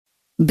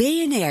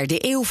BNR,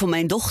 de eeuw van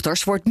mijn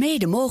dochters, wordt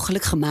mede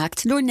mogelijk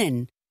gemaakt door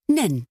NEN.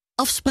 NEN,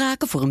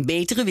 afspraken voor een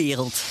betere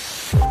wereld.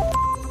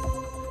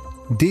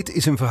 Dit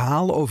is een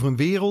verhaal over een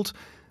wereld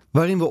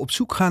waarin we op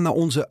zoek gaan naar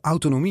onze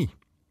autonomie.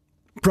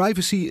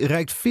 Privacy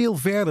reikt veel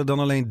verder dan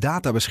alleen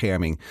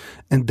databescherming.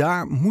 En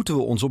daar moeten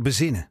we ons op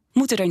bezinnen.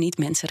 Moeten er niet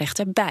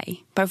mensenrechten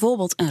bij?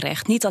 Bijvoorbeeld een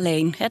recht, niet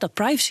alleen dat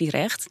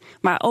privacyrecht,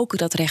 maar ook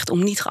dat recht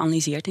om niet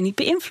geanalyseerd en niet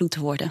beïnvloed te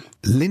worden.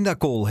 Linda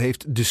Kool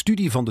heeft de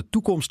studie van de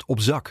toekomst op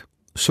zak.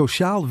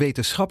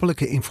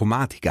 Sociaal-wetenschappelijke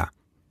informatica.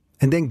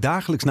 En denkt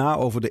dagelijks na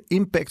over de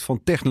impact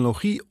van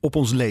technologie op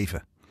ons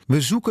leven.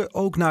 We zoeken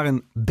ook naar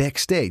een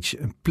backstage,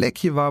 een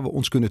plekje waar we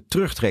ons kunnen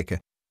terugtrekken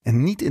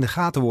en niet in de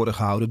gaten worden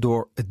gehouden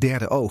door het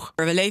derde oog.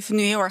 We leven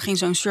nu heel erg in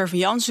zo'n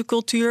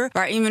surveillancecultuur,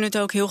 waarin we het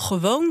ook heel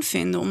gewoon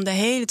vinden om de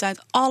hele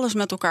tijd alles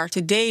met elkaar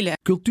te delen.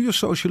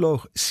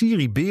 Cultuursocioloog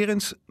Siri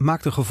Berends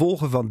maakt de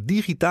gevolgen van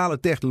digitale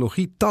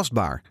technologie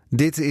tastbaar.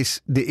 Dit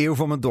is de eeuw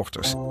van mijn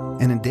dochters.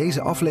 En in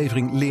deze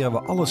aflevering leren we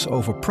alles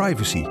over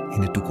privacy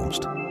in de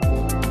toekomst.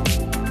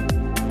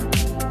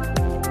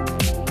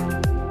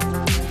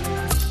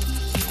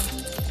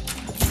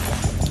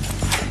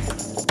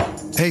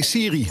 Hey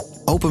Siri,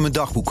 open mijn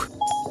dagboek.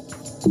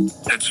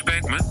 Het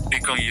spijt me,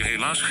 ik kan je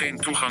helaas geen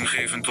toegang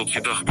geven tot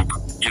je dagboek.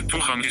 Je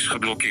toegang is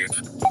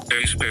geblokkeerd.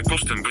 Er is per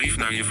post een brief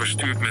naar je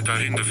verstuurd met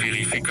daarin de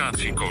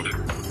verificatiecode.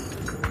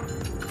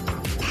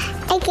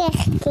 Ik heb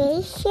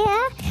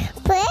Keesje,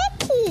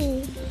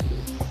 Becky.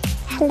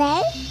 Hallo?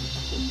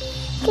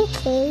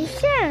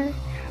 Keesje.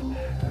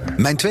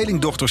 Mijn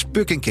tweelingdochters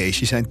Puk en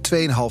Keesje zijn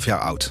 2,5 jaar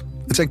oud.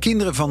 Het zijn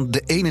kinderen van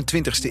de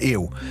 21ste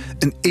eeuw.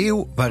 Een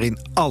eeuw waarin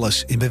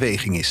alles in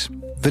beweging is.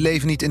 We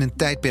leven niet in een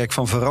tijdperk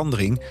van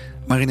verandering,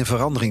 maar in een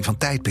verandering van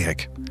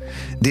tijdperk.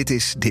 Dit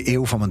is de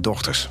eeuw van mijn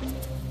dochters.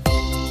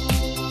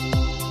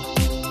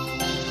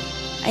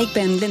 Ik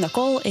ben Linda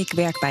Kool, ik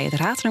werk bij het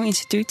Rathenau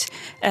Instituut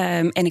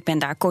en ik ben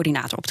daar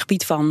coördinator op het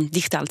gebied van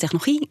digitale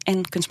technologie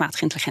en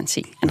kunstmatige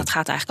intelligentie. En dat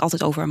gaat eigenlijk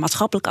altijd over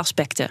maatschappelijke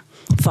aspecten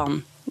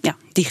van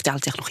digitale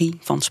technologie,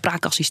 van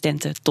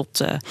spraakassistenten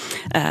tot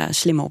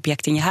slimme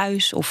objecten in je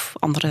huis of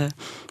andere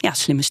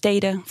slimme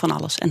steden, van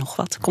alles en nog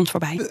wat komt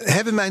voorbij.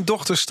 Hebben mijn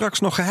dochters straks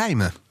nog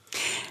geheimen?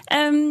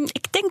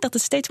 Ik denk dat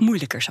het steeds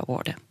moeilijker zal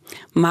worden.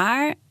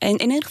 Maar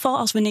in ieder geval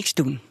als we niks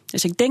doen.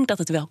 Dus ik denk dat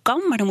het wel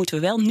kan, maar dan moeten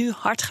we wel nu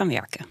hard gaan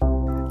werken.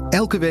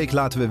 Elke week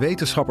laten we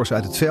wetenschappers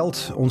uit het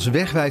veld ons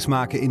wegwijs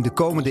maken in de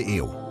komende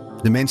eeuw.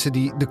 De mensen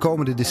die de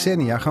komende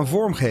decennia gaan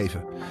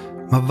vormgeven.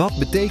 Maar wat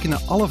betekenen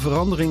alle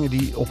veranderingen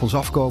die op ons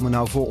afkomen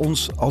nou voor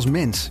ons als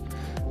mens?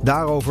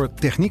 Daarover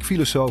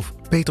techniekfilosoof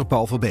Peter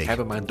Paul Verbeek.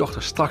 Hebben mijn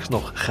dochters straks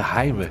nog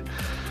geheimen?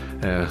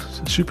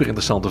 Super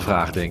interessante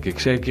vraag, denk ik.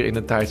 Zeker in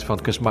een tijd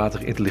van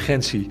kunstmatige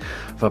intelligentie,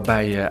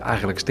 waarbij je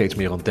eigenlijk steeds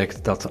meer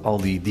ontdekt dat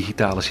al die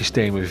digitale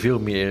systemen veel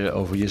meer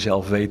over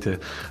jezelf weten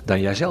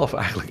dan jij zelf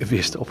eigenlijk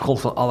wist. Op grond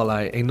van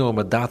allerlei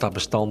enorme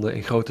databestanden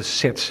in grote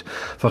sets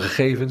van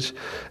gegevens.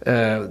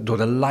 Door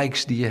de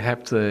likes die je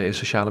hebt in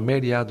sociale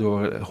media,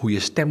 door hoe je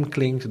stem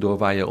klinkt, door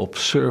waar je op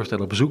surft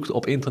en op zoekt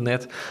op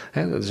internet.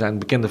 Er zijn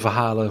bekende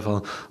verhalen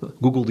van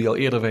Google die al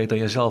eerder weet dan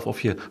jezelf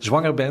of je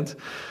zwanger bent.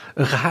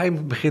 Een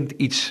geheim begint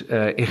iets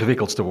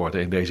ingewikkelds te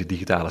worden in deze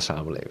digitale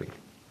samenleving.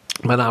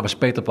 Mijn naam is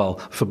Peter Paul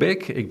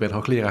Verbeek. Ik ben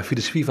hoogleraar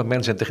filosofie van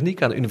mens en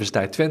techniek aan de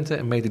Universiteit Twente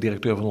en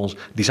mededirecteur van ons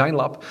Design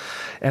Lab.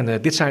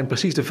 En dit zijn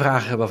precies de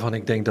vragen waarvan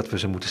ik denk dat we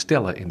ze moeten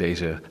stellen in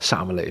deze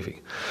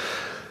samenleving.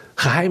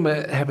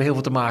 Geheimen hebben heel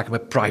veel te maken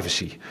met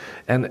privacy.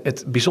 En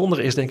het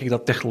bijzondere is denk ik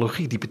dat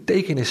technologie die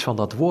betekenis van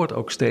dat woord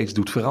ook steeds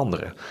doet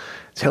veranderen.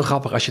 Het is heel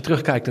grappig als je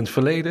terugkijkt in het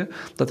verleden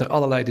dat er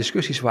allerlei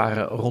discussies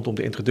waren rondom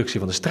de introductie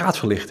van de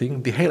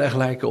straatverlichting die heel erg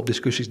lijken op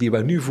discussies die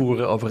wij nu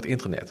voeren over het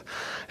internet.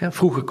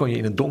 Vroeger kon je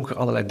in het donker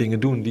allerlei dingen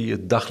doen die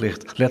het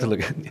daglicht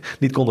letterlijk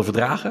niet konden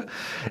verdragen.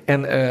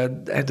 En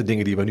de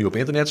dingen die we nu op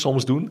internet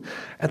soms doen.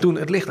 En toen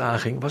het licht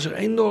aanging was er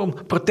enorm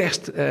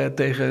protest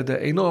tegen de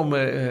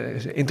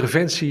enorme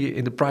interventie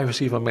in de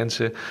privacy van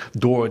mensen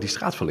door die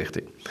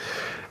straatverlichting.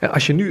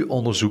 Als je nu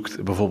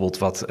onderzoekt bijvoorbeeld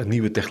wat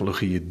nieuwe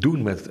technologieën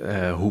doen met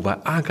hoe wij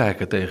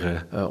aankijken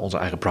tegen onze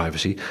eigen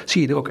privacy,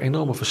 zie je er ook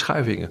enorme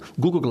verschuivingen.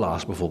 Google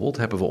Glass bijvoorbeeld,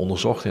 hebben we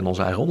onderzocht in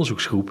onze eigen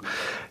onderzoeksgroep,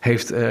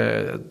 heeft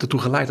ertoe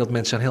geleid dat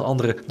mensen een heel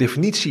andere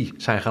definitie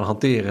zijn gaan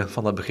hanteren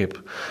van dat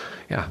begrip.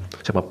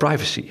 Zeg maar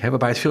privacy.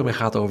 Waarbij het veel meer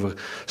gaat over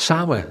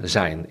samen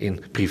zijn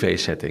in privé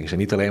settings en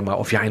niet alleen maar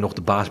of jij nog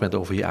de baas bent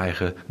over je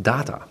eigen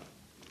data.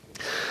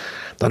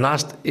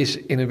 Daarnaast is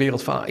in een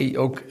wereld van AI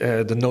ook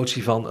de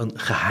notie van een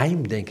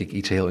geheim, denk ik,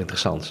 iets heel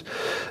interessants.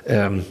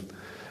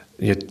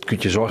 Je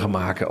kunt je zorgen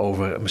maken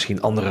over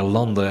misschien andere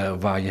landen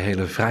waar je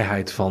hele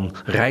vrijheid van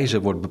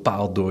reizen wordt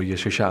bepaald door je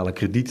sociale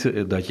krediet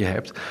dat je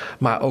hebt.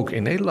 Maar ook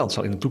in Nederland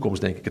zal in de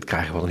toekomst, denk ik, het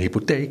krijgen van een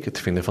hypotheek, het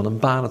vinden van een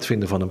baan, het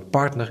vinden van een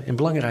partner in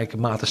belangrijke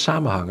mate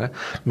samenhangen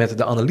met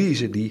de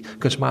analyse die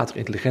kunstmatig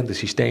intelligente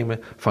systemen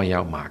van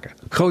jou maken.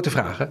 Grote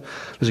vragen,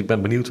 dus ik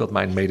ben benieuwd wat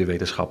mijn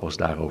medewetenschappers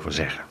daarover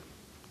zeggen.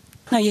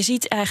 Nou, je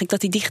ziet eigenlijk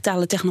dat die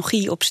digitale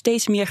technologie op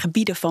steeds meer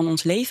gebieden van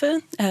ons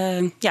leven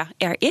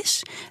er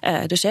is.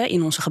 Dus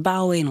in onze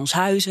gebouwen, in onze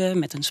huizen,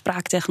 met een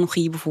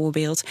spraaktechnologie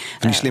bijvoorbeeld.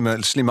 En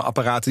die slimme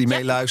apparaten die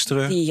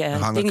meeluisteren. Die dingetjes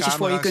camera's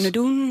voor je kunnen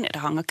doen. Er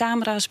hangen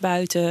camera's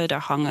buiten. Er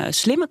hangen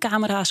slimme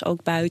camera's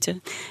ook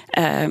buiten.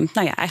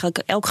 Eigenlijk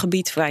elk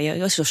gebied waar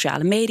je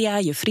sociale media,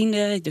 je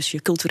vrienden, dus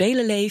je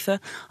culturele leven,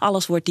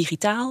 alles wordt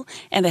digitaal.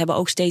 En we hebben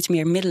ook steeds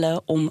meer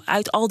middelen om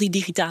uit al die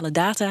digitale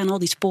data en al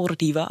die sporen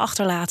die we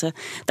achterlaten,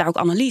 daar ook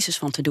analyses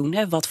van te doen.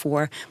 Hè. Wat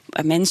voor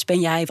mens ben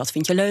jij? Wat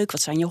vind je leuk?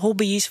 Wat zijn je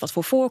hobby's? Wat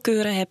voor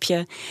voorkeuren heb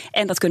je?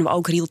 En dat kunnen we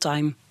ook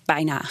real-time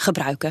bijna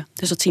gebruiken.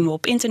 Dus dat zien we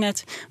op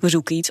internet. We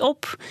zoeken iets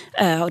op.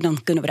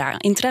 Dan kunnen we daar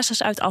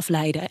interesses uit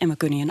afleiden. En we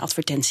kunnen je een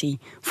advertentie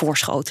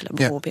voorschotelen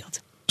bijvoorbeeld.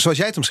 Ja. Zoals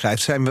jij het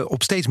omschrijft, zijn we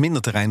op steeds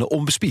minder terreinen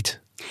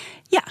onbespied.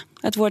 Ja,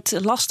 het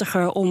wordt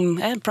lastiger om...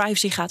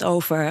 privacy gaat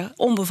over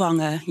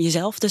onbevangen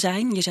jezelf te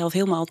zijn. Jezelf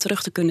helemaal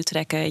terug te kunnen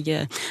trekken.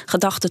 Je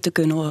gedachten te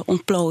kunnen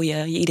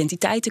ontplooien. Je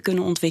identiteit te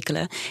kunnen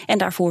ontwikkelen. En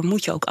daarvoor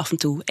moet je ook af en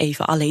toe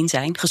even alleen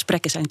zijn.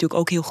 Gesprekken zijn natuurlijk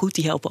ook heel goed.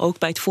 Die helpen ook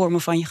bij het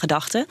vormen van je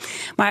gedachten.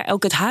 Maar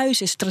ook het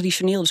huis is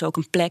traditioneel dus ook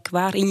een plek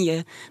waarin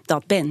je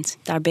dat bent.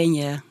 Daar ben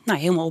je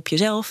helemaal op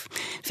jezelf.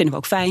 Vinden we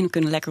ook fijn. We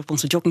kunnen lekker op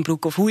onze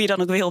joggingbroek of hoe je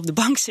dan ook wil op de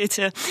bank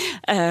zitten.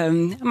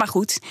 Maar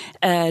goed,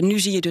 nu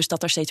zie je dus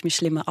dat er steeds meer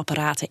slimme apparaten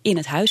in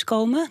het huis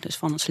komen. Dus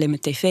van een slimme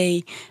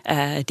tv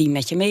die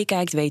met je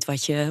meekijkt, weet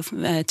wat je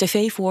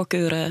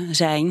tv-voorkeuren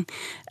zijn.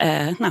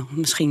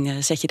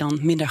 Misschien zet je dan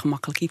minder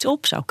gemakkelijk iets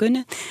op, zou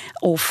kunnen.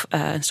 Of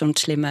zo'n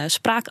slimme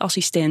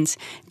spraakassistent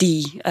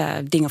die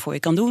dingen voor je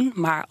kan doen,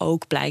 maar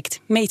ook blijkt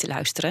mee te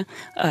luisteren.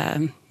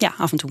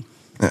 Af en toe.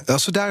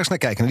 Als we daar eens naar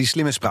kijken, naar die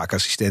slimme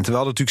spraakassistenten. We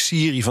hadden natuurlijk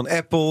Siri van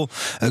Apple.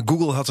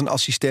 Google had een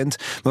assistent.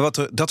 Maar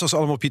dat was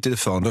allemaal op je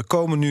telefoon. Er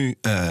komen nu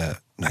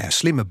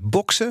slimme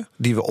boxen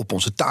die we op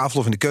onze tafel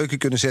of in de keuken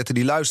kunnen zetten.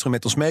 Die luisteren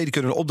met ons mee. Die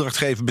kunnen een opdracht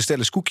geven,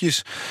 bestellen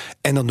koekjes.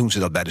 En dan doen ze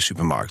dat bij de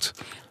supermarkt.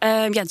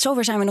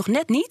 Zover zijn we nog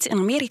net niet. In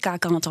Amerika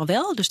kan het al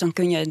wel. Dus dan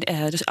kun je.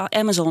 Dus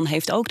Amazon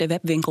heeft ook, de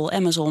webwinkel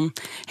Amazon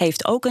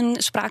heeft ook een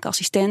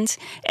spraakassistent.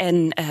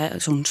 En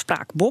zo'n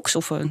spraakbox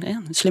of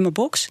een slimme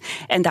box.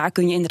 En daar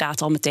kun je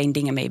inderdaad al meteen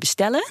dingen mee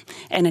bestellen.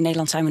 En in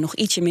Nederland zijn we nog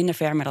ietsje minder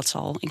ver. Maar dat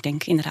zal, ik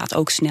denk, inderdaad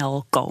ook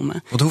snel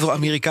komen. Want hoeveel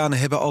Amerikanen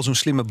hebben al zo'n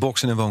slimme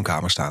box in een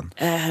woonkamer staan?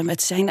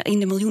 Het zijn er in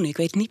de miljoenen. Ik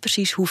weet niet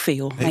precies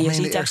hoeveel. Maar je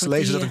ziet ergens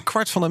lezen dat een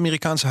kwart van de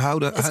Amerikaanse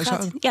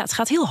huishouden. Het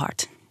gaat heel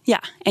hard.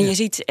 Ja, en je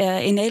ziet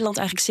in Nederland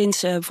eigenlijk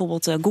sinds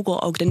bijvoorbeeld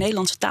Google ook de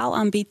Nederlandse taal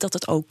aanbiedt, dat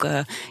het ook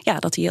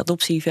dat die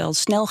adoptie wel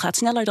snel gaat,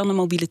 sneller dan een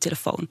mobiele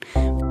telefoon.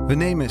 We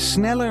nemen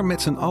sneller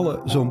met z'n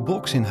allen zo'n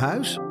box in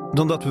huis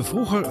dan dat we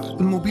vroeger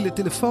een mobiele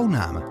telefoon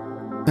namen.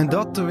 En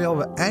dat terwijl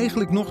we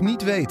eigenlijk nog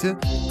niet weten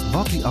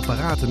wat die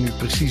apparaten nu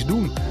precies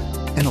doen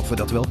en of we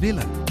dat wel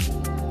willen.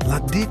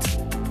 Laat dit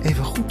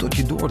even goed tot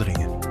je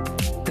doordringen.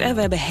 We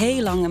hebben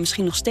heel lang en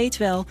misschien nog steeds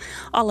wel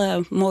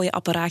alle mooie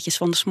apparaatjes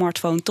van de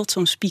smartphone tot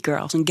zo'n speaker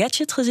als een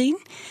gadget gezien.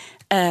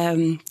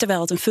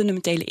 Terwijl het een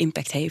fundamentele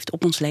impact heeft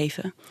op ons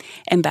leven.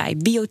 En bij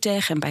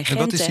biotech en bij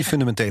gentech. En wat is die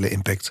fundamentele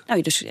impact?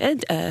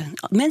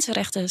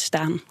 Mensenrechten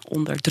staan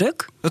onder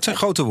druk. Dat zijn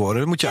grote woorden,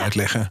 dat moet je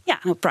uitleggen. Ja,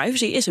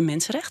 privacy is een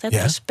mensenrecht. Het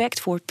respect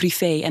voor het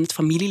privé en het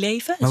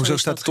familieleven. Maar hoezo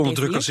staat het onder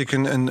druk als ik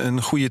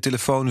een goede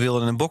telefoon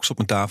wil en een box op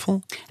mijn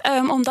tafel?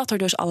 Omdat er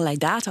dus allerlei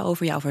data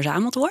over jou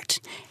verzameld wordt.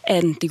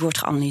 En die wordt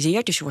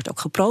geanalyseerd, dus je wordt ook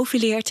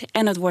geprofileerd.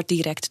 En het wordt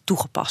direct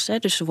toegepast. Hè.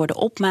 Dus er worden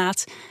op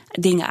maat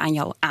dingen aan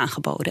jou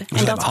aangeboden.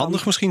 En dat handig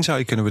misschien, zou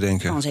je kunnen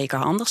bedenken. Kan zeker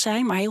handig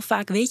zijn, maar heel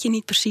vaak weet je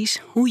niet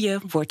precies hoe je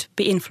wordt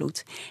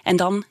beïnvloed. En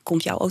dan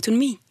komt jouw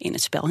autonomie in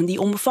het spel en die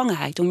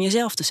onbevangenheid om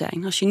jezelf te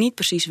zijn. Als je niet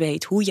precies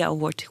weet hoe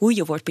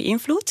je wordt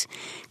beïnvloed,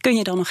 kun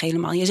je dan nog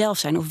helemaal jezelf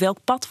zijn. Of welk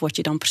pad word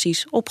je dan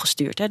precies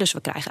opgestuurd. Hè? Dus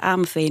we krijgen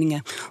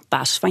aanbevelingen op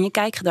basis van je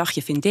kijkgedrag.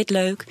 Je vindt dit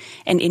leuk.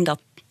 En in dat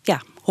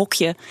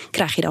hokje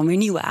krijg je dan weer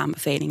nieuwe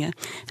aanbevelingen.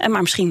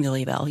 Maar misschien wil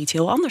je wel iets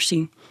heel anders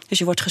zien. Dus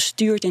je wordt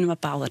gestuurd in een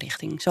bepaalde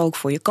richting. Zo ook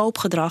voor je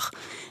koopgedrag.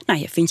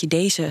 Vind je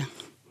deze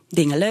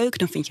dingen leuk,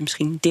 dan vind je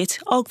misschien dit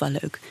ook wel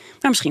leuk.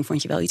 Maar misschien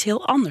vond je wel iets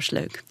heel anders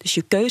leuk. Dus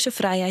je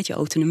keuzevrijheid, je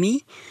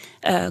autonomie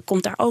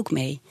komt daar ook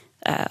mee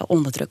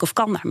onder druk. Of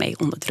kan daarmee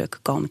onder druk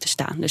komen te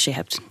staan. Dus je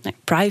hebt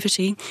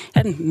privacy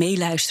en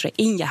meeluisteren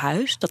in je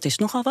huis. Dat is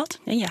nogal wat.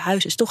 Je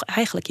huis is toch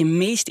eigenlijk je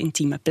meest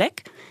intieme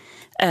plek.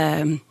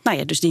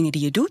 Dus dingen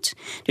die je doet.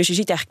 Dus je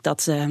ziet eigenlijk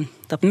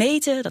dat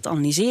meten, dat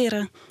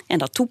analyseren en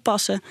dat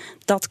toepassen,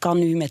 dat kan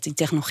nu met die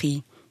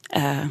technologie.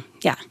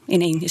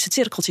 In één is het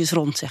cirkeltjes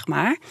rond, zeg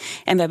maar.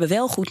 En we hebben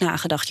wel goed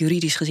nagedacht,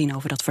 juridisch gezien,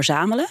 over dat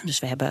verzamelen. Dus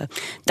we hebben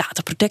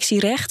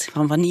dataprotectierecht.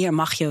 Van wanneer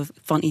mag je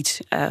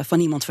van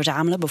iemand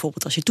verzamelen?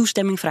 Bijvoorbeeld als je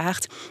toestemming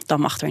vraagt, dan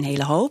mag er een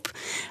hele hoop.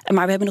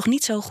 Maar we hebben nog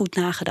niet zo goed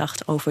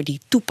nagedacht over die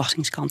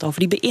toepassingskant, over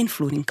die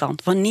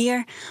beïnvloedingskant.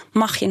 Wanneer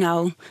mag je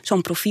nou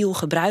zo'n profiel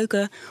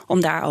gebruiken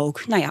om daar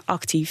ook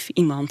actief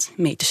iemand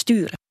mee te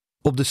sturen?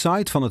 Op de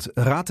site van het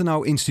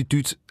Rathenau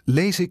Instituut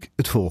lees ik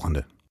het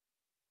volgende.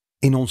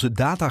 In onze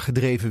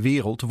datagedreven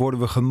wereld worden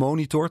we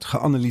gemonitord,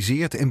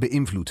 geanalyseerd en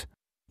beïnvloed.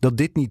 Dat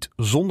dit niet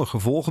zonder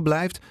gevolgen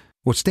blijft,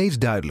 wordt steeds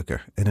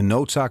duidelijker en de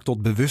noodzaak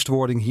tot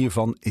bewustwording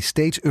hiervan is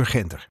steeds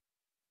urgenter.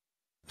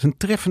 Dat is een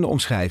treffende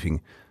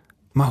omschrijving.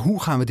 Maar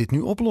hoe gaan we dit nu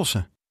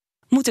oplossen?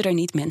 Moeten er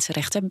niet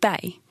mensenrechten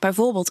bij?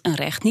 Bijvoorbeeld een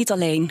recht, niet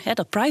alleen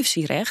dat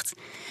privacyrecht,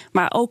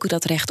 maar ook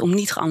dat recht om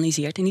niet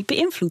geanalyseerd en niet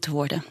beïnvloed te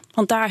worden.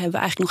 Want daar hebben we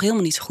eigenlijk nog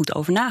helemaal niet zo goed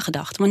over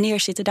nagedacht. Wanneer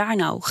zitten daar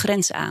nou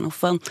grenzen aan?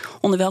 Of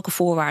onder welke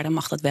voorwaarden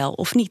mag dat wel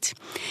of niet?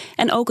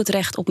 En ook het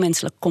recht op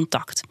menselijk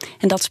contact.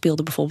 En dat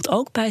speelde bijvoorbeeld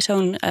ook bij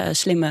zo'n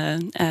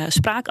slimme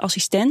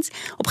spraakassistent. Op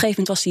een gegeven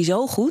moment was die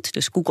zo goed.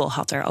 Dus Google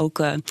had er ook,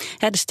 de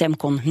stem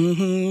kon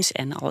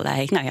en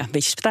allerlei, een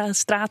beetje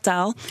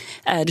straattaal.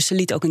 Dus ze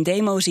liet ook een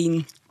demo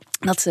zien.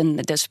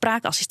 De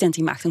spraakassistent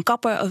die maakt een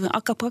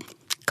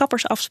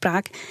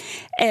kappersafspraak.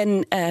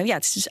 En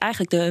het is dus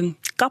eigenlijk de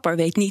kapper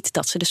weet niet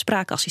dat ze de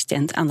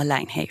spraakassistent aan de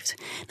lijn heeft.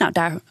 Nou,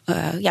 daar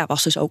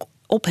was dus ook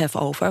ophef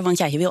over. Want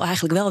je wil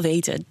eigenlijk wel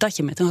weten dat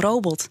je met een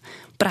robot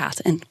praat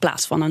in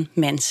plaats van een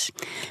mens.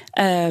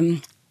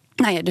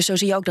 Dus zo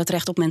zie je ook dat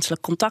recht op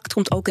menselijk contact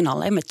komt ook in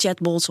allerlei, met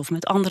chatbots of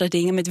met andere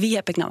dingen. Met wie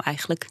heb ik nou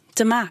eigenlijk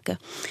te maken?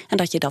 En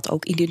dat je dat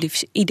ook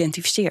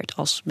identificeert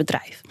als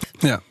bedrijf.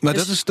 Ja, maar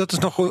dus dat is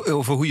nog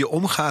over hoe je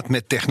omgaat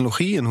met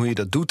technologie en hoe je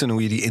dat doet en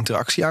hoe je die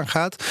interactie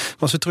aangaat. Maar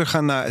als we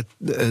teruggaan naar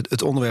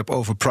het onderwerp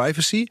over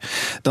privacy,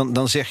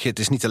 dan zeg je het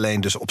is niet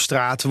alleen dus op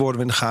straat worden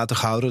we in de gaten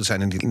gehouden. Er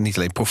zijn niet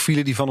alleen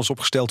profielen die van ons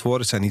opgesteld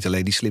worden. Het zijn niet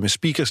alleen die slimme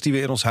speakers die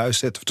we in ons huis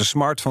zetten of de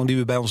smartphone die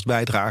we bij ons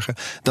bijdragen.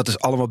 Dat is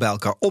allemaal bij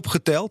elkaar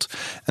opgeteld.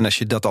 En als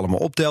je dat allemaal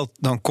optelt,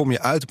 dan kom je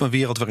uit op een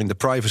wereld waarin de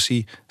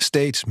privacy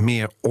steeds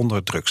meer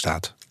onder druk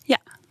staat. Ja.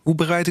 Hoe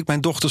bereid ik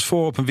mijn dochters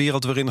voor op een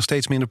wereld waarin er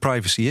steeds minder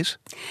privacy is?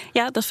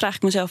 Ja, dat vraag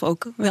ik mezelf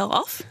ook wel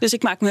af. Dus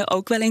ik maak me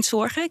ook wel eens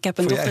zorgen. Ik heb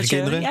een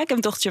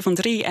dochtertje van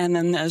 3 en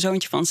een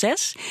zoontje van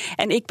 6.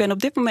 En ik ben op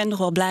dit moment nog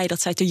wel blij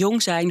dat zij te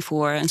jong zijn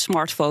voor een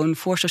smartphone,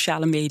 voor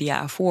sociale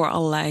media, voor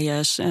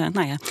allerlei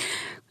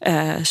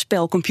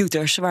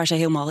spelcomputers waar ze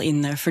helemaal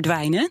in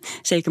verdwijnen.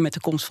 Zeker met de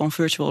komst van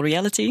virtual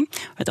reality,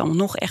 waar het allemaal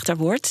nog echter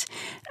wordt.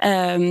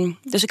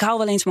 Dus ik hou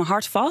wel eens mijn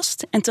hart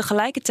vast. En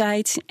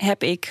tegelijkertijd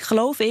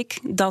geloof ik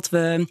dat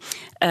we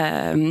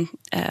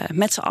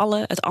met z'n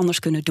allen het anders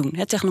kunnen doen.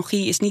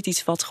 Technologie is niet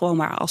iets wat gewoon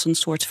maar als een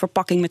soort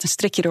verpakking met een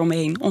strikje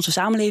eromheen onze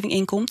samenleving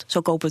inkomt.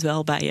 Zo kopen we het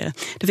wel bij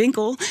de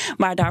winkel.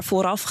 Maar daar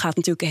vooraf gaat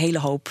natuurlijk een hele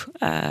hoop.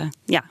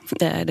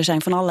 Er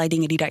zijn van allerlei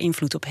dingen die daar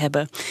invloed op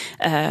hebben.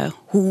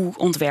 Hoe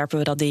ontwerpen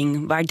we dat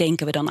ding? Waar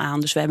denken we dan aan?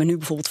 Dus we hebben nu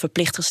bijvoorbeeld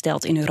verplicht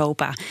gesteld in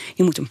Europa.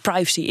 Je moet een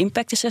privacy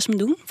impact assessment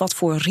doen. Wat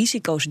voor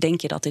risico's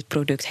denk je dat dit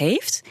product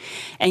heeft?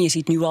 En je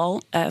ziet nu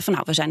al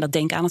we zijn dat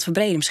denken aan het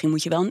verbreden. Misschien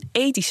moet je wel een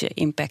ethische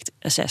impact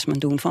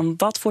assessment doen. Van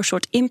wat voor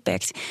soort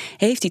impact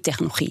heeft die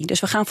technologie? Dus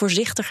we gaan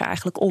voorzichtiger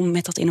eigenlijk om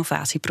met dat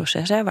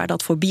innovatieproces. Waar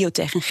dat voor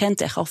biotech en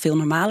gentech al veel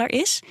normaler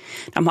is.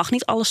 Daar mag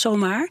niet alles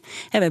zomaar.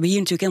 We hebben hier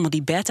natuurlijk helemaal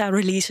die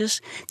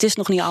beta-releases. Het is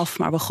nog niet af,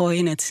 maar we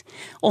gooien het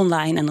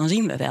online en dan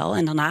zien we wel.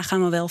 En daarna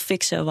gaan we wel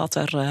fixen wat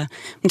er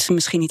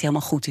misschien niet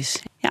helemaal goed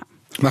is. Ja.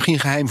 Mag je een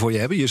geheim voor je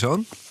hebben, je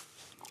zoon?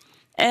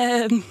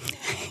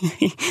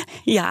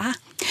 Ja,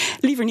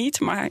 liever niet,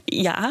 maar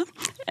ja.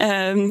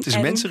 Het is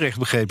mensenrecht,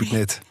 begreep ik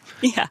net.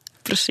 Ja,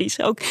 precies.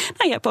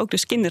 Je hebt ook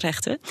dus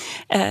kinderrechten.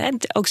 En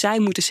ook zij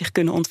moeten zich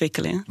kunnen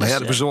ontwikkelen. Maar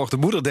de bezorgde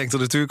moeder denkt er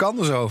natuurlijk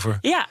anders over.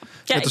 Ja,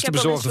 net als de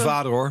bezorgde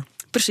vader, hoor.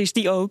 Precies,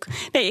 die ook.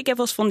 Nee, ik heb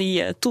wel eens van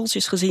die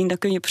tooltjes gezien. Dan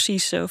kun je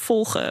precies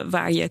volgen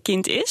waar je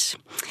kind is.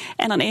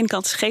 En aan de ene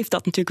kant geeft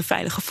dat natuurlijk een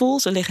veilig gevoel.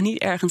 Ze liggen niet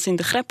ergens in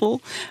de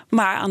greppel.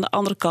 Maar aan de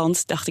andere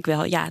kant dacht ik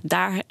wel,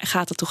 daar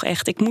gaat het toch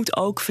echt. Ik moet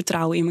ook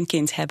vertrouwen in mijn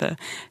kind hebben.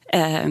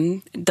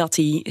 Dat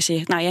hij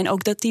zich, en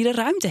ook dat hij de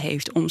ruimte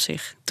heeft om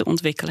zich te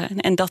ontwikkelen.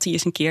 En dat hij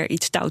eens een keer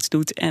iets stouts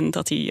doet. En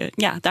dat hij,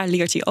 daar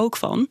leert hij ook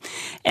van.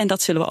 En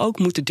dat zullen we ook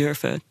moeten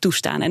durven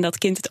toestaan. En dat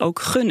kind het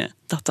ook gunnen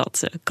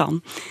dat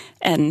kan.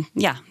 En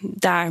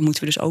daar moeten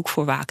we dus ook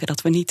voor waken.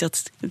 Dat we niet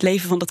het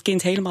leven van dat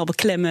kind helemaal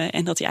beklemmen.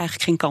 En dat hij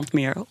eigenlijk geen kant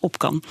meer op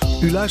kan.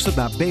 U luistert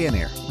naar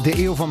BNR, de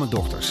eeuw van mijn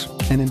dochters.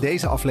 En in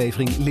deze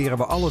aflevering leren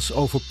we alles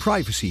over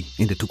privacy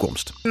in de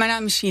toekomst. Mijn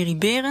naam is Siri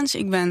Berends.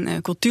 Ik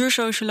ben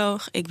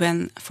cultuursocioloog. Ik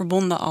ben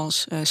verbonden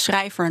als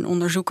schrijver en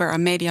onderzoeker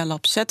aan Media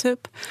Lab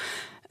Setup.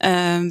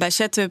 Bij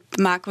Setup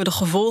maken we de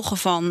gevolgen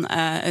van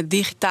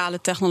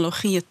digitale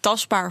technologieën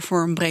tastbaar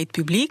voor een breed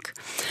publiek.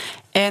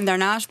 En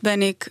daarnaast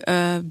ben ik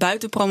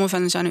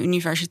buitenpromovendus aan de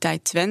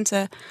Universiteit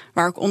Twente,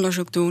 waar ik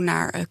onderzoek doe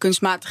naar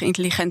kunstmatige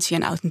intelligentie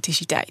en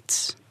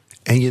authenticiteit.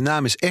 En je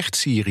naam is echt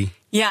Siri?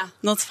 Ja,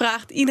 dat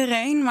vraagt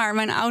iedereen. Maar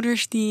mijn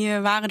ouders die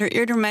waren er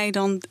eerder mee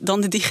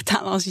dan de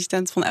digitale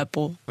assistent van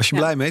Apple. Was je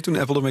blij mee toen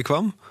Apple ermee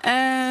kwam?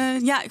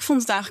 Ik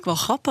vond het eigenlijk wel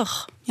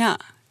grappig.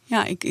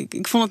 Ja,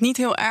 ik vond het niet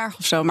heel erg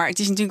of zo. Maar het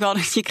is natuurlijk wel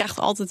dat je krijgt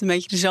altijd een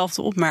beetje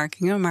dezelfde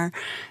opmerkingen.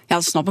 Maar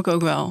dat snap ik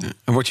ook wel.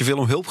 En word je veel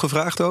om hulp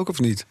gevraagd ook, of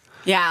niet?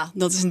 Ja,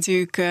 dat is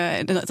natuurlijk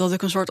dat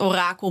ik een soort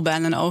orakel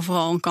ben en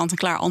overal een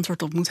kant-en-klaar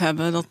antwoord op moet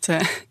hebben.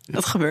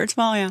 Dat gebeurt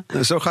wel, ja.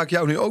 Zo ga ik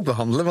jou nu ook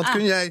behandelen. Want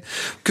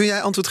kun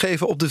jij antwoord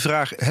geven op de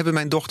vraag, hebben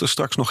mijn dochters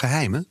straks nog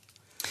geheimen?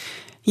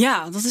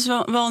 Ja, dat is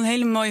wel een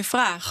hele mooie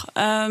vraag.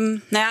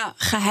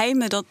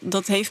 Geheimen,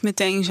 dat heeft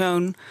meteen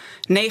zo'n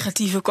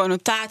negatieve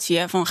connotatie.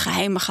 Hè? Van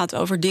geheimen gaat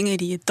over dingen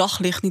die het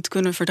daglicht niet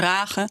kunnen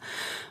verdragen.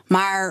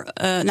 Maar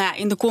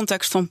in de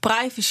context van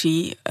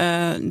privacy,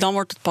 dan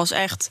wordt het pas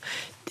echt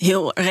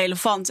heel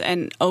relevant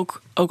en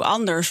ook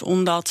anders,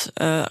 omdat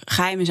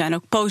geheimen zijn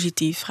ook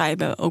positief.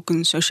 Geheimen hebben ook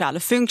een sociale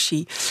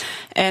functie.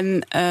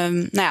 En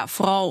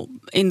vooral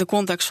in de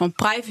context van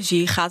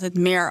privacy gaat het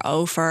meer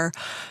over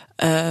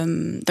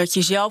dat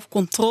je zelf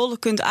controle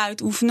kunt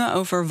uitoefenen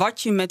over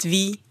wat je met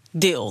wie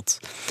deelt.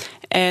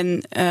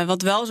 En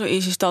wat wel zo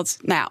is dat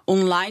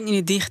online in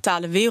de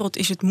digitale wereld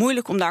is het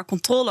moeilijk om daar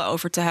controle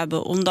over te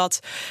hebben. Omdat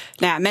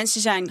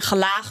mensen zijn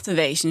gelaagde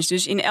wezens.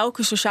 Dus in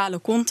elke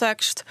sociale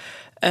context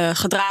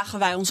gedragen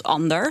wij ons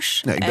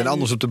anders. Nee, ik ben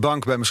anders op de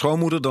bank bij mijn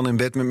schoonmoeder dan in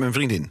bed met mijn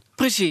vriendin.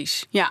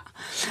 Precies, ja.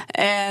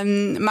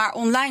 Maar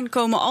online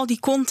komen al die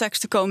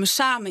contexten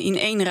samen in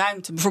één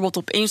ruimte. Bijvoorbeeld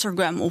op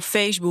Instagram of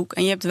Facebook.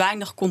 En je hebt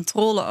weinig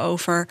controle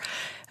over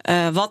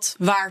wat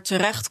waar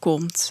terecht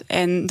komt.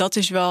 En dat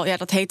is wel,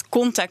 dat heet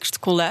context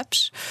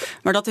collapse.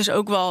 Maar dat is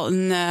ook wel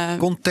een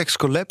context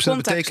collapse. Dat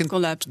betekent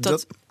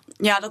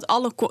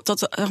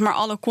dat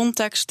alle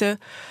contexten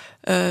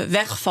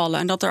wegvallen.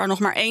 En dat er nog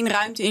maar één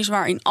ruimte is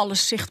waarin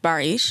alles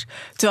zichtbaar is.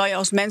 Terwijl je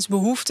als mens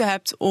behoefte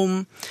hebt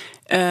om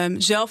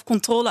zelf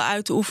controle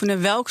uit te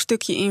oefenen welk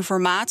stukje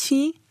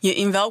informatie je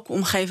in welke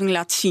omgeving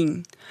laat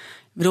zien.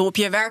 Ik bedoel, op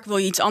je werk wil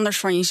je iets anders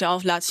van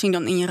jezelf laten zien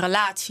dan in je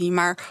relatie.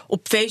 Maar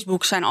op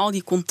Facebook zijn al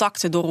die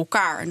contacten door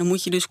elkaar. En dan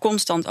moet je dus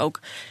constant ook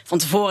van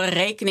tevoren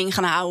rekening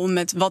gaan houden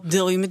met wat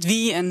deel je met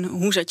wie en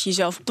hoe zet je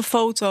jezelf op de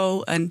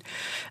foto. En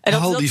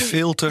al die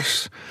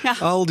filters,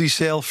 al die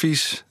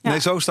selfies. Ja. Nee,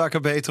 zo sta ik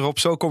er beter op.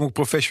 Zo kom ik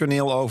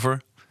professioneel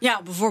over.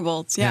 Ja,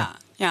 bijvoorbeeld.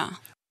 Ja.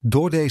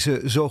 Door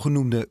deze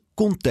zogenoemde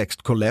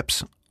context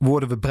collapse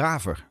worden we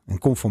braver en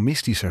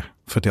conformistischer,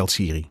 vertelt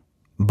Siri.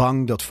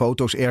 Bang dat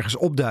foto's ergens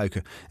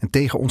opduiken en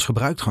tegen ons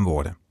gebruikt gaan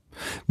worden.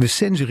 We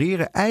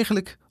censureren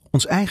eigenlijk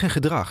ons eigen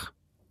gedrag.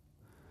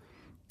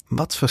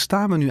 Wat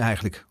verstaan we nu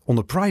eigenlijk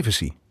onder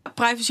privacy?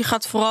 Privacy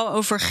gaat vooral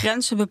over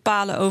grenzen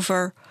bepalen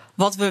over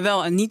wat we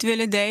wel en niet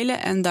willen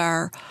delen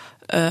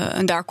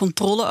en daar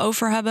controle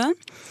over hebben.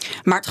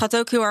 Maar het gaat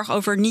ook heel erg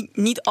over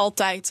niet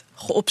altijd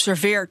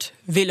geobserveerd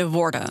willen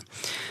worden.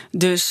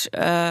 Dus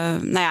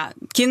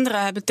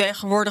kinderen hebben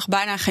tegenwoordig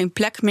bijna geen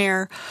plek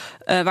meer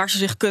waar ze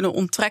zich kunnen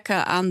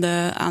onttrekken aan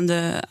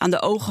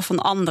de ogen van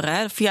anderen.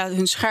 Hè. Via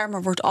hun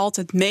schermen wordt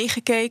altijd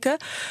meegekeken.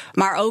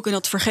 Maar ook, en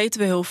dat vergeten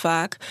we heel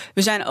vaak,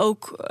 we zijn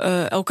ook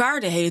elkaar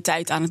de hele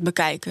tijd aan het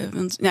bekijken.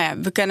 Want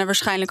we kennen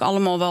waarschijnlijk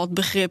allemaal wel het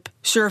begrip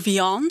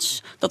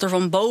surveillance. Dat er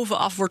van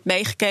bovenaf wordt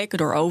meegekeken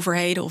door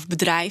overheden of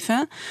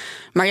bedrijven.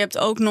 Maar je hebt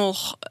ook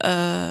nog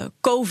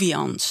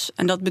coviance.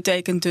 En dat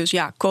betekent dus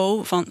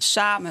van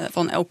samen,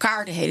 van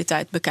elkaar de hele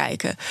tijd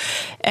bekijken.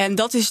 En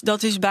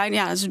dat is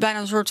bijna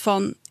een soort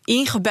van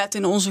ingebed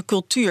in onze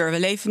cultuur. We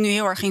leven nu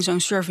heel erg in zo'n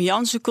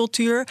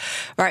surveillance-cultuur,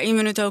 waarin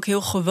we het ook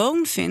heel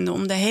gewoon vinden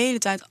om de hele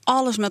tijd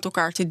alles met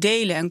elkaar te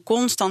delen en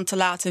constant te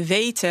laten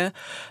weten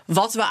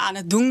wat we aan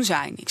het doen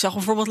zijn. Ik zag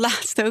bijvoorbeeld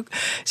laatst ook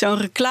zo'n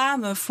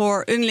reclame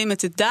voor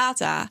unlimited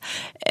data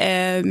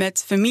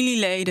met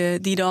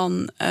familieleden die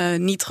dan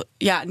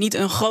niet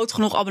een groot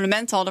genoeg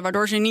abonnement hadden,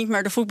 waardoor ze niet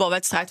meer de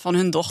voetbalwedstrijd van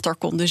hun dochter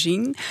konden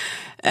zien.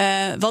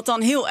 Wat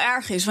dan heel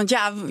erg is, want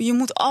je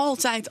moet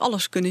altijd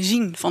alles kunnen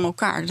zien van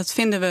elkaar. Dat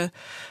vinden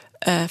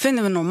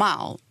we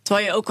normaal.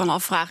 Terwijl je ook kan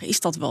afvragen, is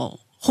dat wel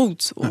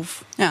goed?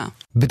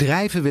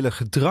 Bedrijven willen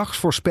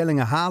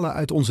gedragsvoorspellingen halen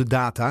uit onze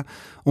data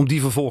om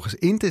die vervolgens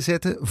in te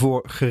zetten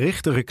voor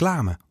gerichte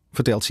reclame,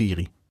 vertelt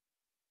Siri.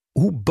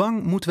 Hoe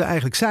bang moeten we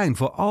eigenlijk zijn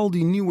voor al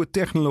die nieuwe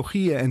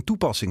technologieën en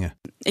toepassingen?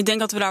 Ik denk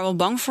dat we daar wel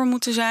bang voor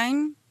moeten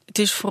zijn. Het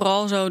is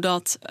vooral zo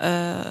dat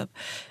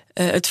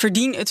het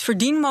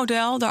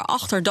verdienmodel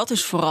daarachter, dat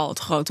is vooral het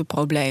grote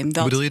probleem.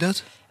 Hoe bedoel je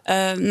dat?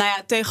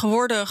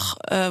 Tegenwoordig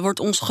wordt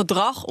ons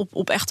gedrag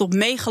op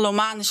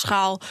megalomane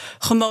schaal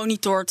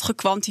gemonitord,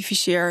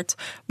 gekwantificeerd,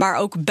 maar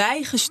ook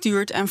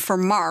bijgestuurd en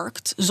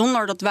vermarkt,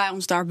 zonder dat wij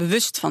ons daar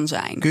bewust van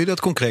zijn. Kun je dat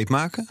concreet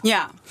maken?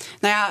 Ja,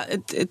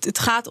 het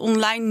gaat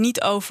online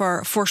niet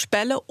over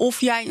voorspellen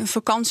of jij een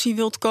vakantie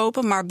wilt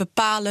kopen, maar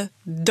bepalen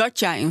dat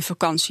jij een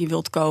vakantie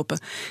wilt kopen.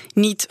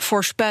 Niet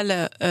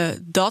voorspellen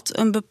dat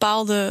een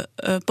bepaalde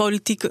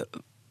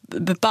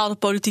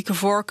politieke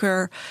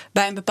voorkeur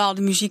bij een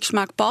bepaalde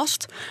muzieksmaak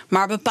past,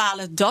 maar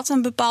bepalen dat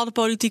een bepaalde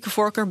politieke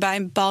voorkeur bij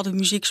een bepaalde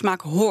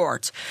muzieksmaak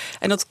hoort.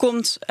 En dat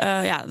komt,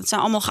 dat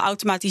zijn allemaal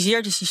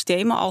geautomatiseerde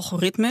systemen,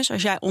 algoritmes.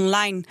 Als jij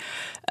online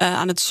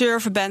aan het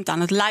surfen bent, aan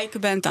het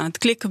liken bent, aan het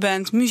klikken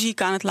bent,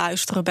 muziek aan het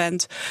luisteren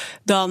bent,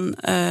 dan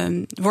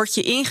word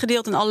je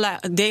ingedeeld in allerlei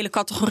delen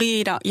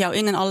categorieën jou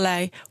in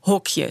allerlei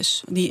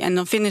hokjes. En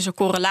dan vinden ze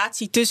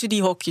correlatie tussen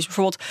die hokjes.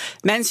 Bijvoorbeeld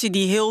mensen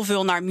die heel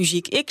veel naar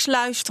muziek X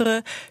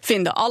luisteren,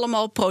 vinden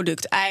allemaal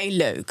product Y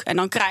leuk. En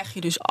dan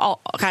krijgen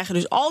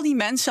dus al die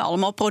mensen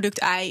allemaal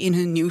product Y in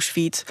hun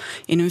nieuwsfeed,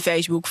 in hun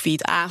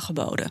Facebook-feed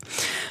aangeboden.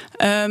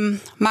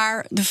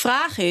 Maar de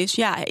vraag is,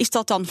 is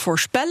dat dan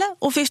voorspellen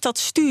of is dat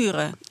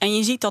sturen? En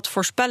je ziet dat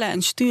voorspellen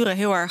en sturen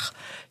heel erg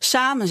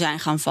samen zijn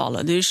gaan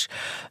vallen. Dus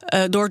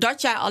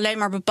doordat jij alleen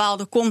maar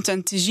bepaalde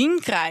content te zien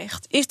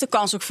krijgt, is de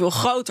kans ook veel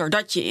groter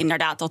dat je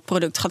inderdaad dat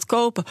product gaat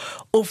kopen.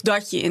 Of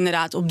dat je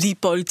inderdaad op die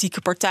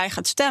politieke partij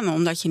gaat stemmen,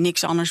 omdat je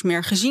niks anders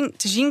meer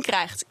te zien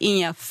krijgt in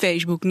je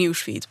Facebook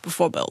nieuwsfeed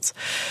bijvoorbeeld.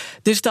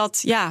 Dus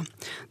dat is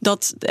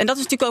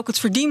natuurlijk ook het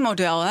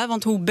verdienmodel. Hè?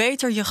 Want hoe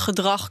beter je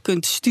gedrag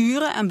kunt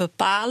sturen en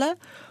bepalen,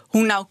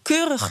 hoe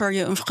nauwkeuriger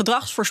je een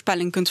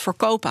gedragsvoorspelling kunt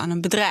verkopen aan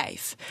een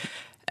bedrijf.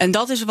 En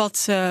dat is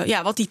wat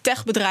die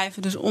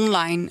techbedrijven dus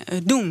online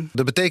doen.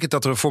 Dat betekent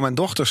dat er voor mijn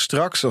dochter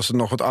straks, als ze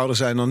nog wat ouder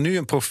zijn dan nu,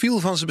 een profiel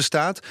van ze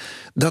bestaat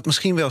dat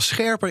misschien wel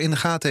scherper in de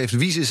gaten heeft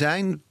wie ze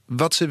zijn,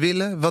 wat ze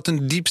willen, wat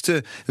hun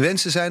diepste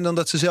wensen zijn, dan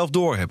dat ze zelf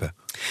doorhebben.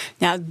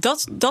 Ja,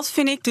 dat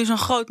vind ik dus een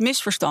groot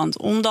misverstand.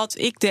 Omdat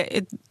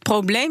het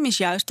probleem is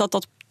juist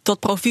dat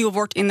profiel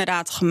wordt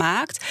inderdaad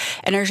gemaakt.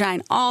 En er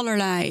zijn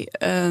allerlei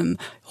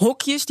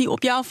hokjes die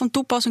op jou van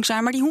toepassing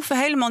zijn, maar die hoeven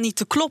helemaal niet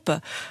te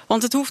kloppen.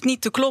 Want het hoeft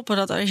niet te kloppen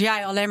dat als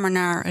jij alleen maar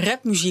naar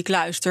rapmuziek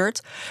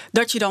luistert,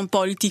 dat je dan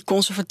politiek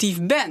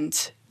conservatief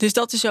bent. Dus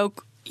dat is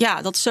ook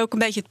een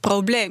beetje het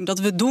probleem. Dat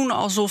we doen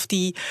alsof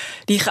die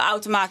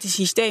geautomatiseerde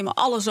systemen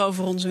alles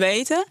over ons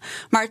weten.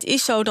 Maar het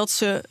is zo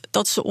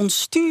dat ze ons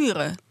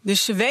sturen.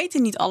 Dus ze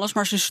weten niet alles,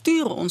 maar ze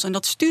sturen ons. En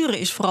dat sturen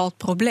is vooral het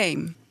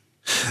probleem.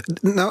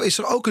 Nou is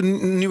er ook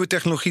een nieuwe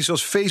technologie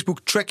zoals Facebook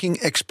Tracking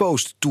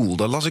Exposed Tool.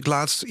 Daar las ik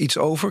laatst iets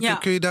over. Ja.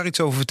 Kun je daar iets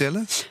over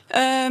vertellen?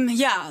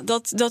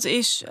 Dat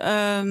is.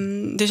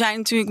 Er zijn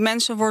natuurlijk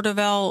mensen worden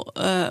wel,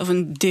 of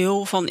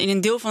in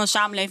een deel van de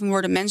samenleving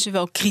worden mensen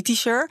wel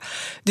kritischer.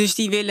 Dus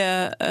die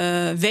willen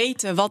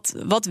weten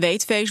wat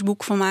weet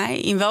Facebook van mij?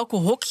 In welke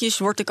hokjes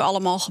word ik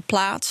allemaal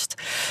geplaatst?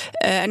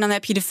 En dan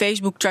heb je de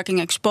Facebook Tracking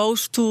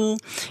Exposed Tool.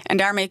 En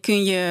daarmee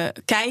kun je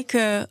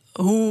kijken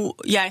hoe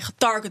jij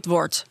getarget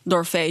wordt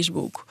door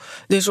Facebook.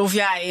 Dus of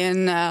jij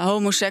een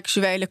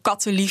homoseksuele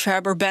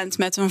kattenliefhebber bent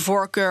met een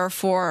voorkeur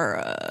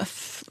voor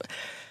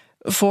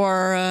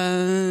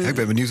ik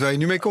ben benieuwd waar je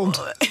nu mee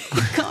komt.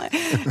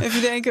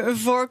 Even denken, een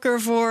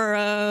voorkeur voor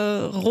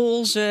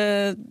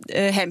roze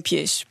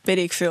hemdjes, weet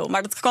ik veel.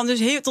 Maar dat kan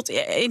dus tot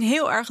in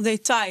heel erg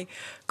detail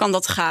kan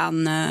dat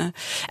gaan.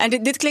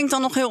 En dit klinkt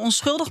dan nog heel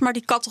onschuldig, maar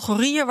die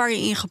categorieën waar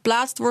je in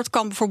geplaatst wordt,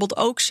 kan bijvoorbeeld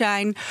ook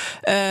zijn,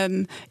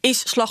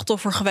 is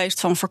slachtoffer geweest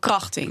van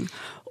verkrachting.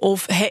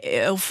 Of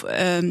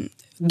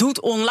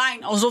doet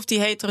online alsof die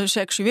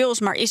heteroseksueel is,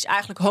 maar is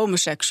eigenlijk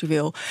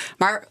homoseksueel.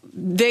 Maar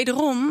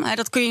wederom,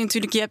 dat kun je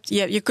natuurlijk.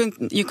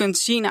 Je kunt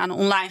zien aan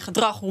online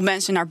gedrag hoe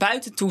mensen naar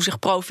buiten toe zich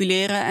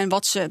profileren en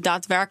wat ze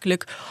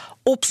daadwerkelijk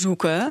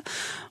opzoeken.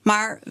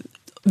 Maar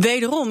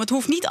wederom, het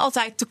hoeft niet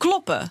altijd te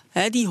kloppen.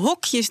 Die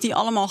hokjes die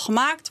allemaal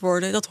gemaakt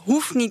worden, dat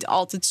hoeft niet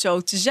altijd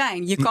zo te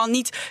zijn. Je kan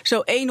niet zo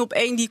 1 op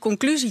 1 die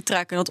conclusie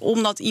trekken dat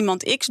omdat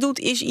iemand X doet,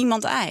 is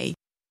iemand Y.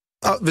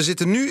 We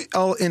zitten nu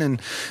al in een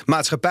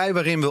maatschappij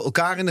waarin we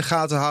elkaar in de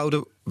gaten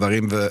houden,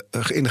 waarin we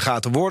in de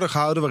gaten worden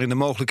gehouden, waarin de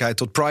mogelijkheid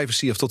tot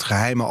privacy of tot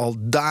geheimen al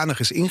danig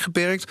is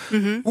ingeperkt.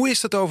 Mm-hmm. Hoe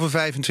is dat over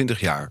 25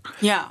 jaar?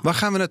 Ja. Waar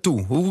gaan we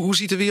naartoe? Hoe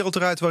ziet de wereld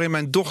eruit waarin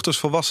mijn dochters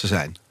volwassen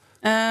zijn?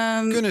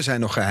 Kunnen zij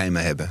nog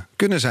geheimen hebben?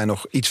 Kunnen zij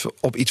nog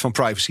op iets van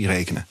privacy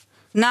rekenen?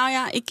 Nou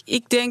ja,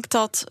 ik denk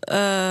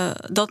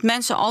dat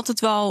mensen altijd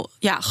wel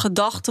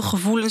gedachten,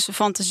 gevoelens,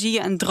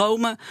 fantasieën en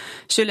dromen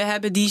zullen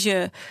hebben die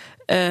ze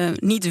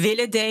niet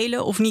willen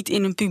delen of niet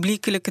in een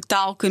publiekelijke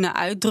taal kunnen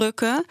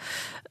uitdrukken.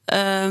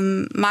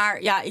 Maar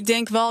ik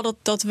denk wel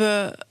dat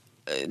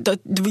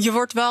je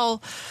wordt wel.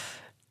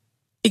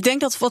 Ik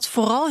denk dat wat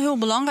vooral heel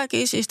belangrijk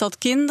is dat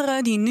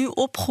kinderen die nu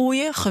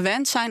opgroeien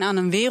gewend zijn aan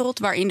een wereld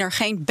waarin er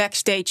geen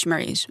backstage meer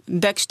is.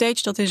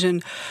 Backstage, dat is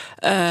een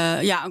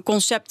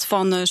concept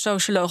van de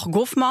socioloog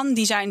Goffman.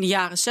 Die zei in de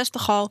jaren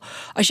 60 al,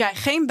 als jij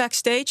geen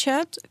backstage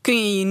hebt, kun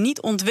je je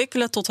niet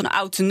ontwikkelen tot een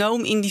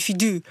autonoom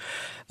individu.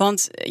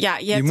 Want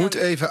je moet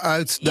even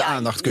uit de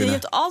aandacht kunnen. Je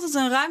hebt altijd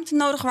een ruimte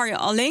nodig waar je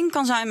alleen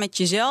kan zijn met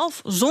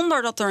jezelf,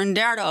 zonder dat er een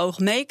derde oog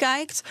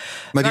meekijkt.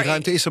 Maar die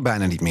ruimte is er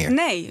bijna niet meer.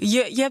 Nee,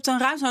 je hebt een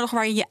ruimte nodig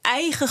waar je je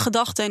eigen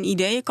gedachten en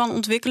ideeën kan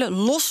ontwikkelen,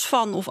 los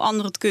van of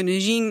anderen het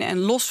kunnen zien en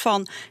los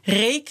van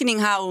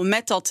rekening houden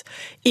met dat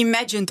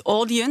imagined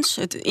audience,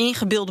 het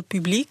ingebeelde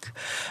publiek.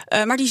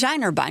 Maar die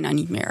zijn er bijna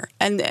niet meer.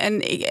 En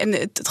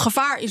het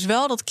gevaar is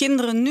wel dat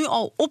kinderen nu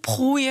al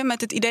opgroeien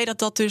met het idee dat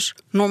dat dus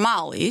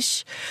normaal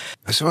is.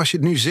 Zoals je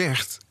het nu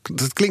zegt,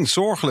 dat klinkt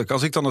zorgelijk.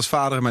 Als ik dan als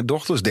vader en mijn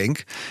dochters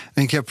denk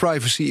ik,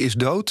 privacy is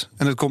dood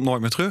en het komt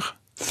nooit meer terug.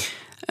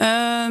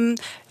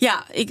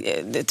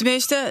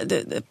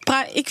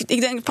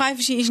 Ik denk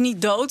privacy is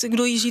niet dood. Ik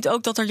bedoel, je ziet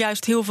ook dat er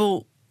juist heel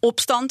veel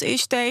opstand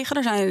is tegen.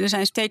 Er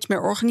zijn steeds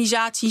meer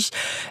organisaties.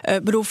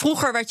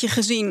 Vroeger werd je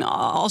gezien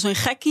als een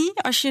gekkie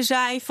als je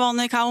zei van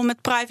ik hou me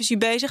met privacy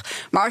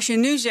bezig. Maar als je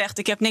nu zegt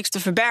ik heb niks te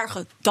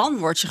verbergen, dan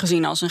word je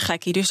gezien als een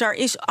gekkie. Dus daar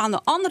is aan de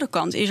andere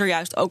kant is er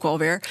juist ook wel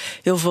weer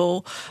heel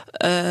veel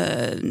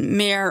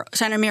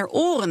zijn er meer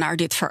oren naar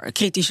dit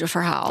kritische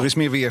verhaal. Er is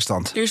meer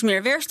weerstand. Er is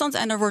meer weerstand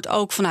en er wordt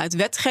ook vanuit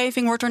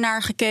wetgeving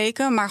naar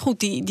gekeken. Maar goed,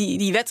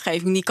 die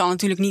wetgeving die kan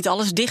natuurlijk niet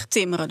alles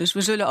dichttimmeren. Dus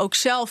we zullen ook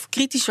zelf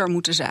kritischer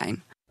moeten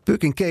zijn.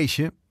 Puk en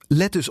Keesje,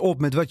 let dus op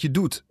met wat je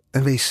doet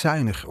en wees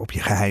zuinig op je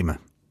geheimen.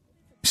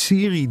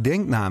 Siri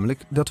denkt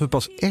namelijk dat we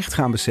pas echt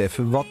gaan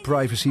beseffen wat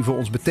privacy voor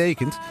ons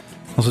betekent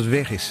als het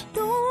weg is.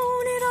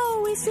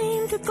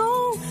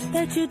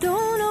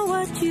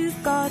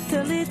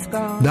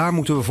 Daar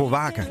moeten we voor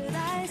waken.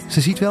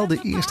 Ze ziet wel de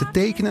eerste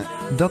tekenen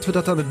dat we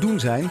dat aan het doen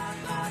zijn.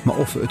 Maar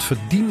of we het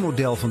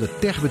verdienmodel van de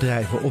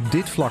techbedrijven op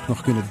dit vlak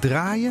nog kunnen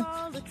draaien,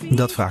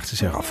 dat vraagt ze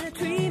zich af.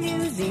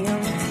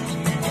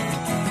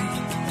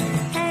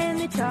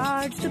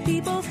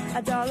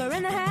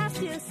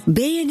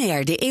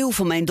 BNR, de eeuw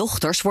van mijn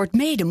dochters, wordt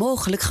mede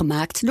mogelijk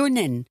gemaakt door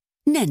NEN.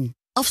 NEN,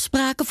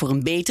 afspraken voor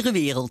een betere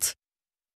wereld.